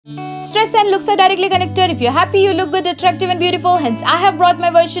Stress and looks are directly connected. If you're happy, you look good, attractive and beautiful. Hence, I have brought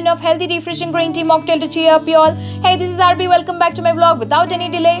my version of healthy, refreshing green tea mocktail to cheer up you all. Hey, this is RB. Welcome back to my vlog. Without any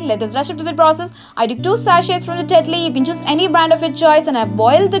delay, let us rush into the process. I took 2 sachets from the Tetley. You can choose any brand of your choice, and I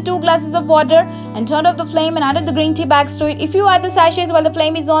boiled the 2 glasses of water and turned off the flame and added the green tea bags to it. If you add the sachets while the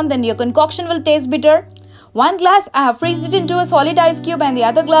flame is on, then your concoction will taste bitter. 1 glass I have freezed it into a solid ice cube, and the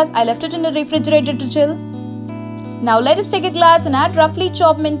other glass I left it in the refrigerator to chill. Now let us take a glass and add roughly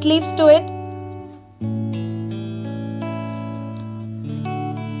chopped mint leaves to it.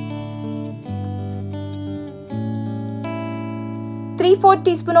 Three-fourths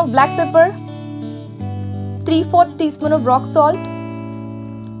teaspoon of black pepper, 3/4 teaspoon of rock salt,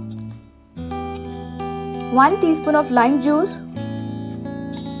 1 teaspoon of lime juice,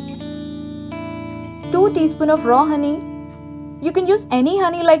 2 teaspoons of raw honey. You can use any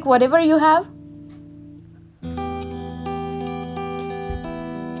honey, like whatever you have.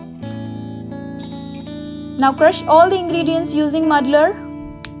 Now crush all the ingredients using muddler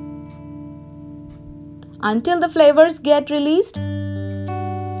until the flavors get released.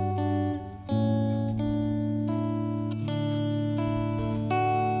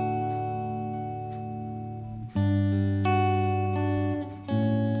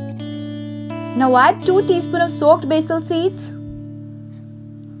 Now add 2 teaspoons of soaked basil seeds,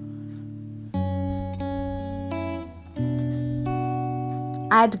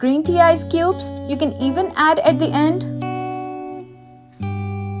 add green tea ice cubes. You can even add at the end.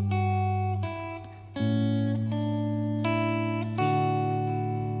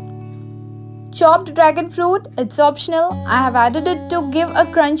 Chopped dragon fruit, it's optional. I have added it to give a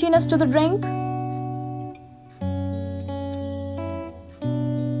crunchiness to the drink.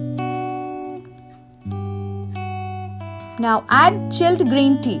 Now add chilled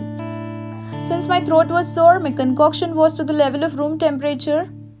green tea. Since my throat was sore, my concoction was to the level of room temperature.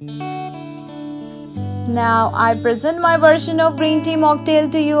 Now I present my version of green tea mocktail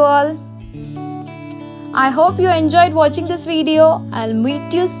to you all. I hope you enjoyed watching this video. I'll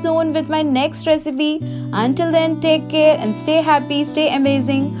meet you soon with my next recipe. Until then, take care and stay happy, stay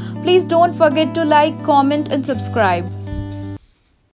amazing. Please don't forget to like, comment and subscribe.